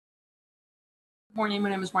Morning, my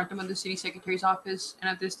name is Martin with the City Secretary's Office, and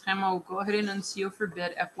at this time I will go ahead and unseal for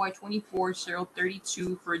bid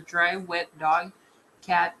FY24-032 for dry, wet dog,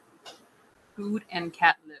 cat food, and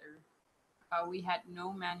cat litter. We had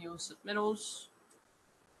no manual submittals.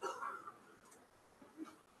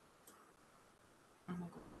 I'm going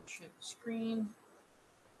to share the screen.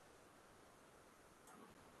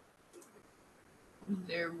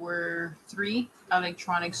 There were 3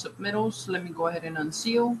 electronic submittals. Let me go ahead and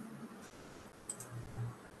unseal.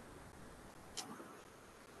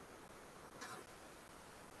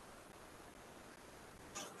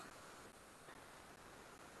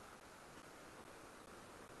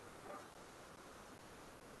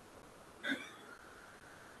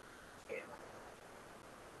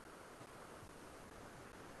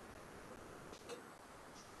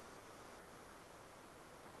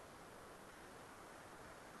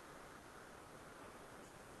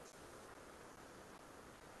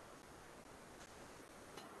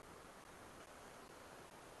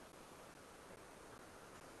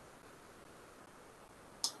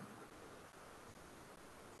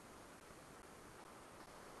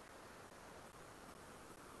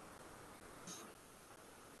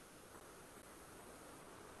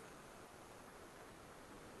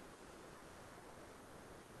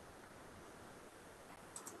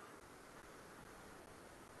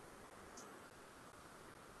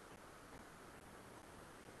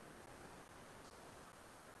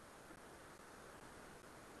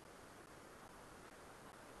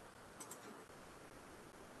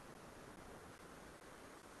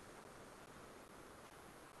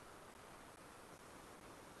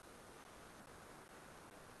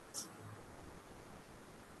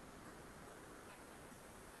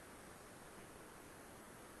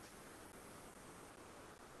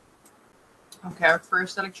 Okay, our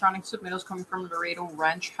first electronic submittal is coming from Laredo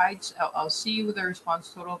Ranch Heights LLC with a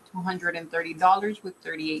response total of $230 with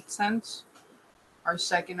 38 cents. Our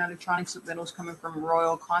second electronic submittal is coming from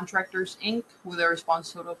Royal Contractors Inc. with a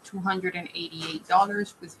response total of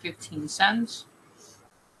 $288 with 15 cents.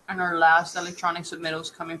 And our last electronic submittal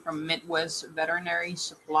is coming from Midwest Veterinary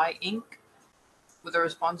Supply Inc. with a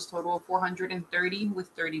response total of $430 with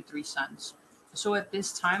 33 cents. So at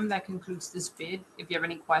this time, that concludes this bid. If you have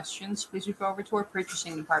any questions, please refer over to our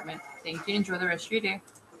purchasing department. Thank you and enjoy the rest of your day.